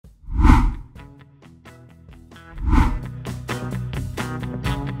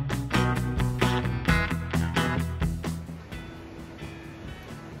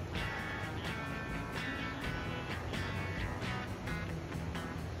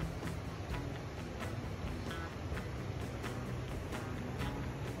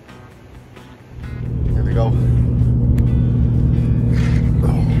go.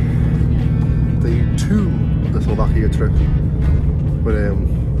 Oh. Day 2 of the Slovakia trip. But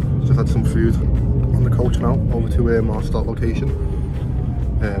just had some food on the coach now, over to our start location.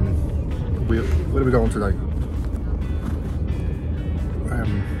 Where are we going today?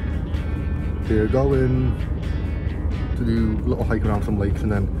 We're going to do a little hike around some lakes,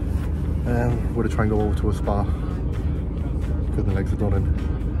 and then we're going to try and go over to a spa because the legs are done in.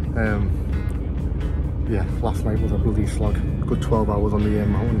 Yeah, last night was a bloody slog. Good 12 hours on the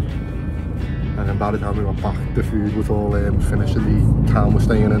mountain, and then by the time we got back, the food was all finished in the town we're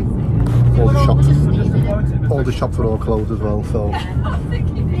staying in. All the shops were all closed as well, so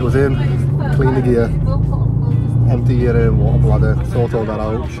it was in, clean the gear, empty your water bladder, sort all that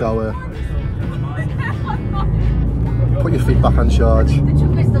out, shower, put your feet back on charge, and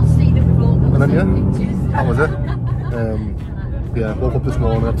then yeah, that was it. Yeah, woke up this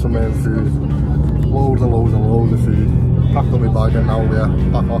morning, had some food, loads and loads and loads of food, packed up my bag, and now yeah,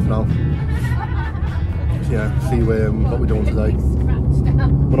 back off now. Yeah, see what we're doing today.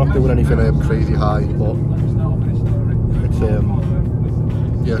 We're not doing anything crazy high, but it's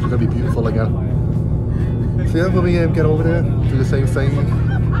yeah, it's gonna be beautiful again. So yeah, when we get over there, do the same thing,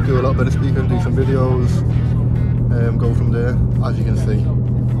 do a little bit of speaking, do some videos, go from there. As you can see,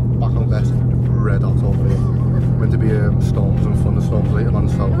 back on West, red hot over there. Meant to be storms and thunderstorms later on,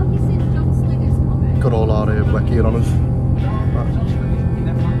 so got all our wet gear on us.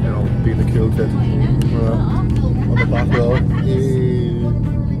 You know, being the cool kid. On the back row.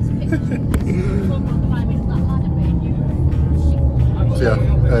 So yeah,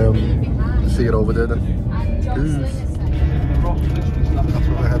 see it over there then. That's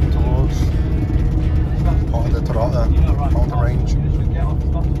what we're heading towards. On the Tatras mountain range.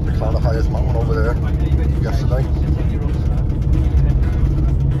 We found the highest mountain over there yesterday.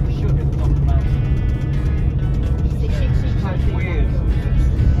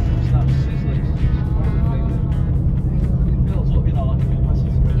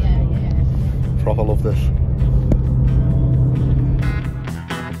 Proper love this.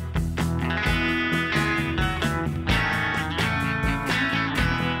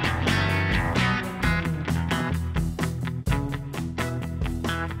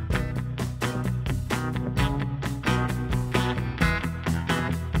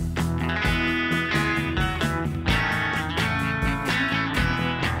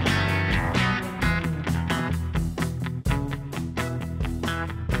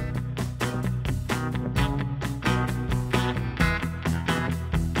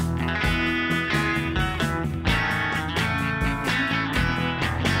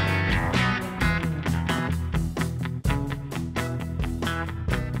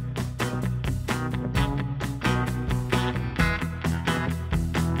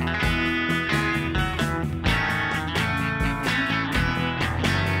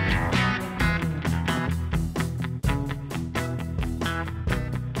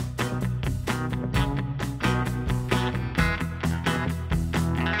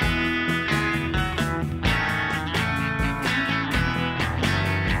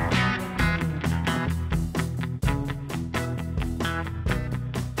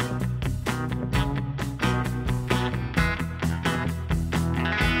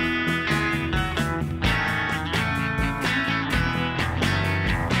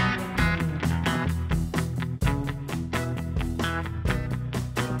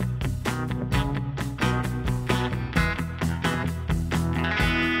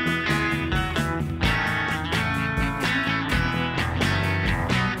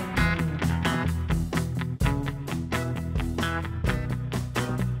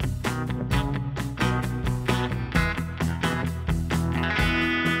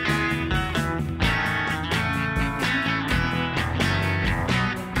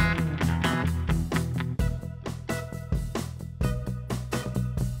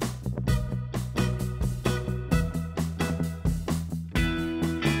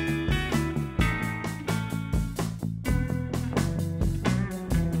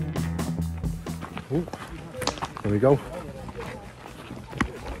 Ooh, there we go.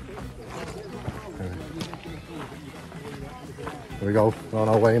 There we go, we're on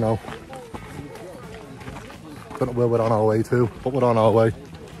our way now. Don't know where we're on our way to, but we're on our way.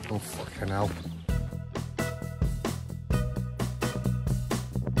 Oh fucking hell.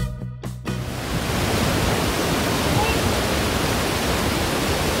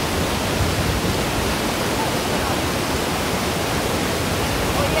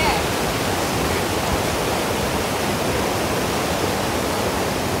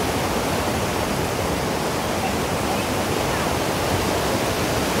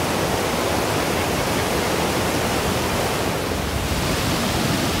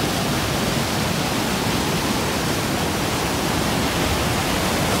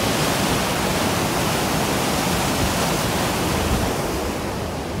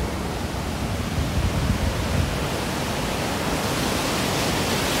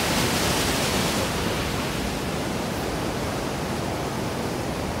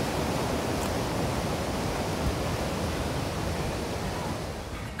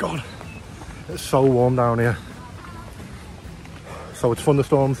 God, it's so warm down here. So it's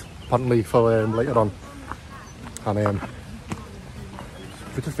thunderstorms apparently for later on, and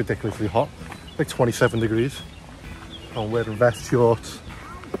it's just ridiculously hot, like 27 degrees. I'm wearing vest, shorts,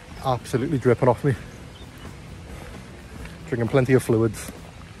 absolutely dripping off me. Drinking plenty of fluids.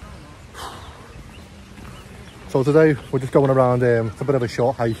 So today we're just going around, it's a bit of a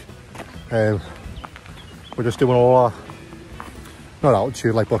short hike. We're just doing all our, not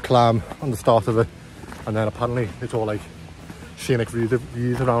altitude like, but climb on the start of it. And then apparently it's all like scenic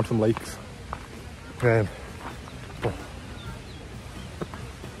views around some lakes.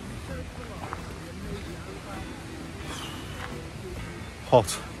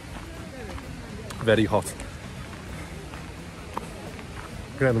 Hot. Very hot.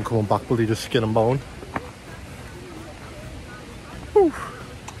 Get them coming back, bloody just skin and bone. Whew.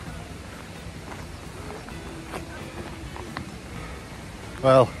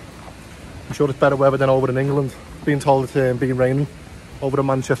 Well, I'm sure it's better weather than over in England. Being told it's been raining over in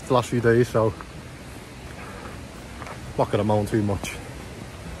Manchester the last few days, so I'm not gonna moan too much.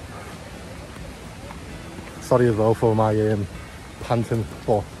 Sorry as well for my panting,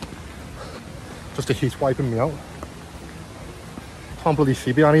 but just the heat wiping me out. Can't bloody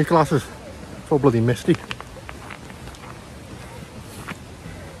see behind these glasses. It's all bloody misty.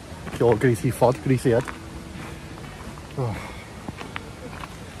 Pure greasy fod, greasy head. Oh.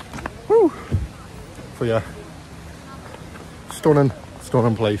 Woo. So yeah, stunning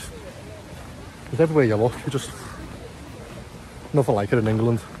place. Because everywhere you look, you just nothing like it in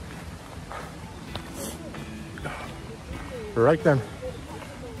England. Right then,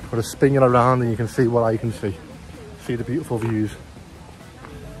 we're just spinning around and you can see what I can see. See the beautiful views.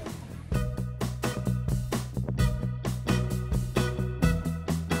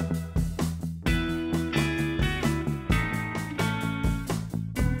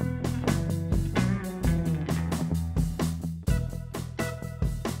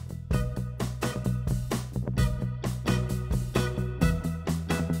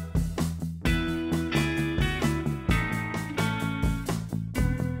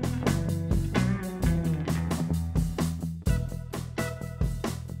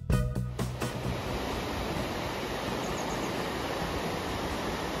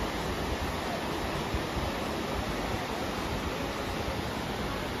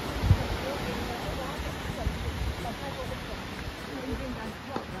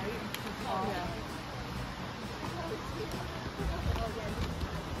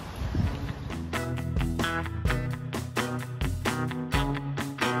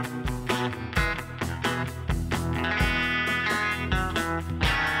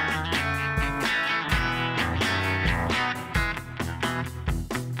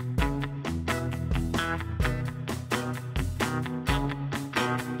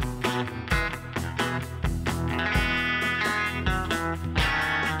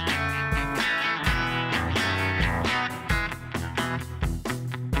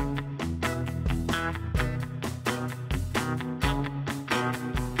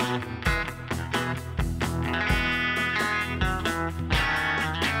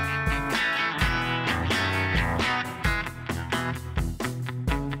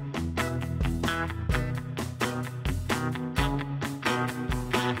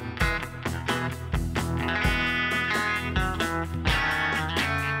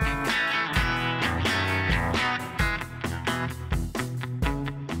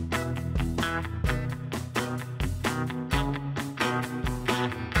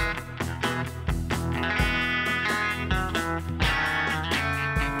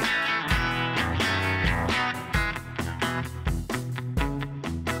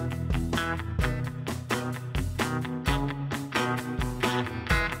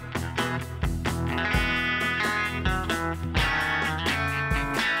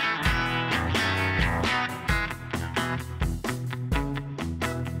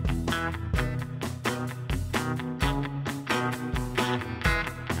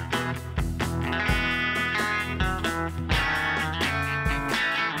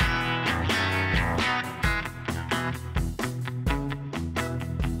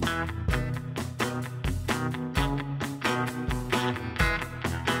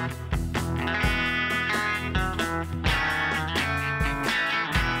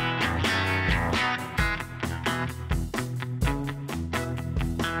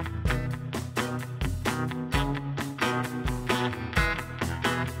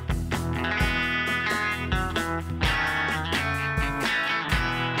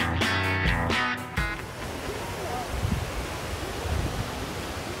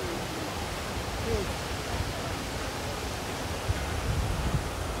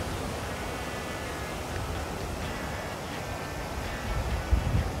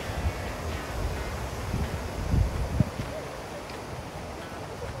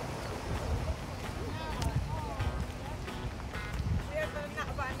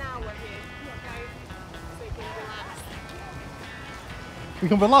 We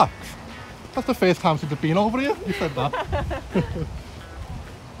can relax. That's the first time since I've been over here. You said that.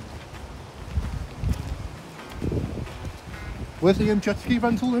 Where's the jet ski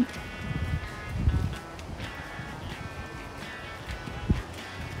rental then?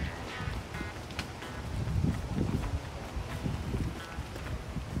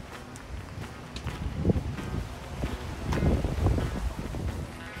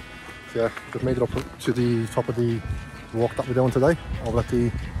 So yeah, we've made it up to the top of the walk that we're doing today, over at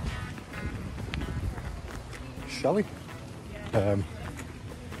the Shelley. So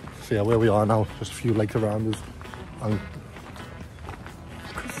yeah, where we are now, just a few lakes around us and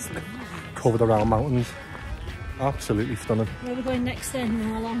covered around mountains. Absolutely stunning. Where are we going next then,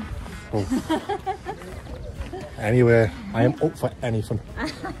 Marlon? Oh. Anywhere. I am up for anything.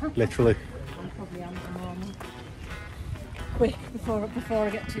 Literally. I probably am at the moment. Quick, before I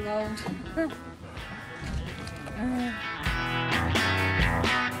get too old.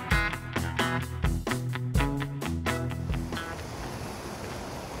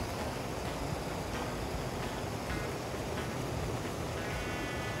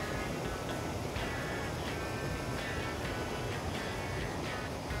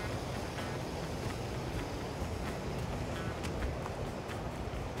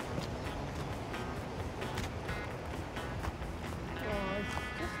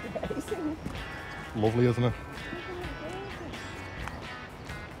 Lovely, isn't it?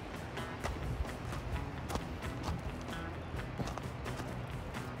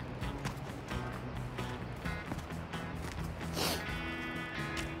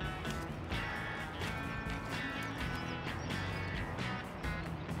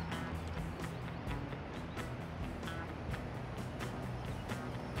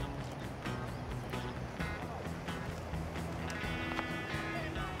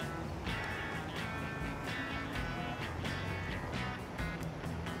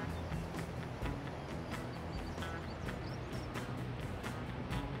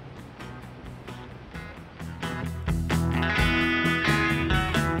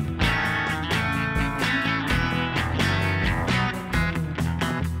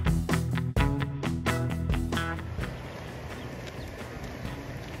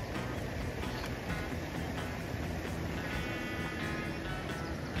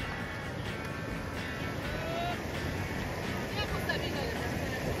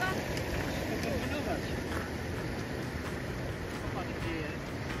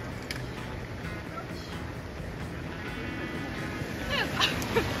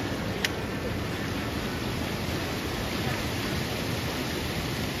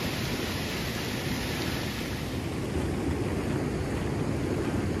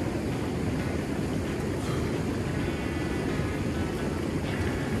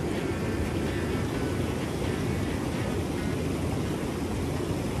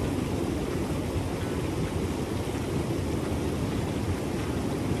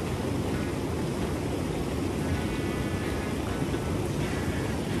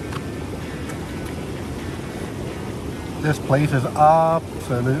 This place is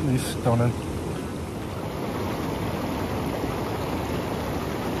absolutely stunning.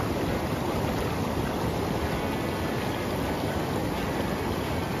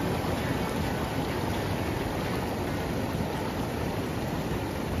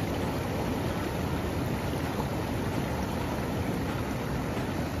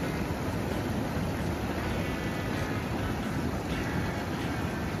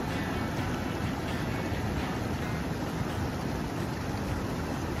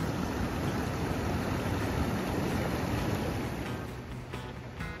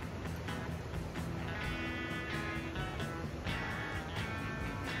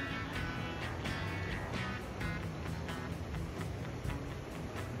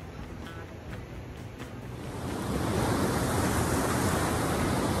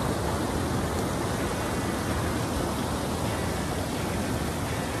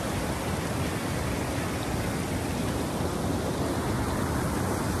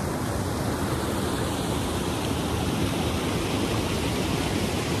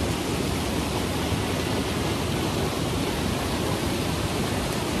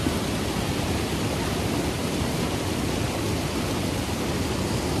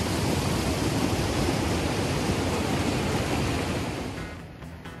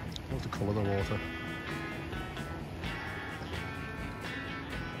 Colour of the water.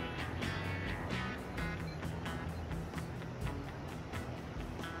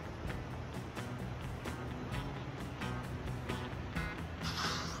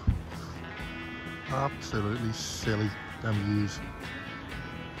 Absolutely silly, them views.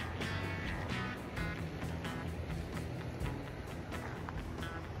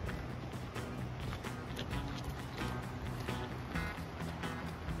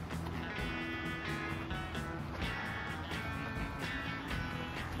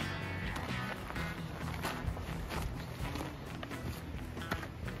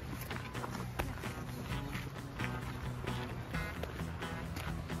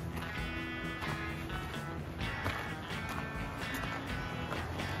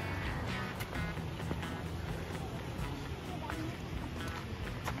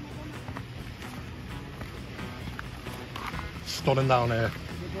 stunning down here.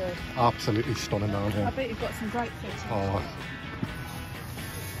 You do. Absolutely stunning down I here. bet you've got some great photos. Oh,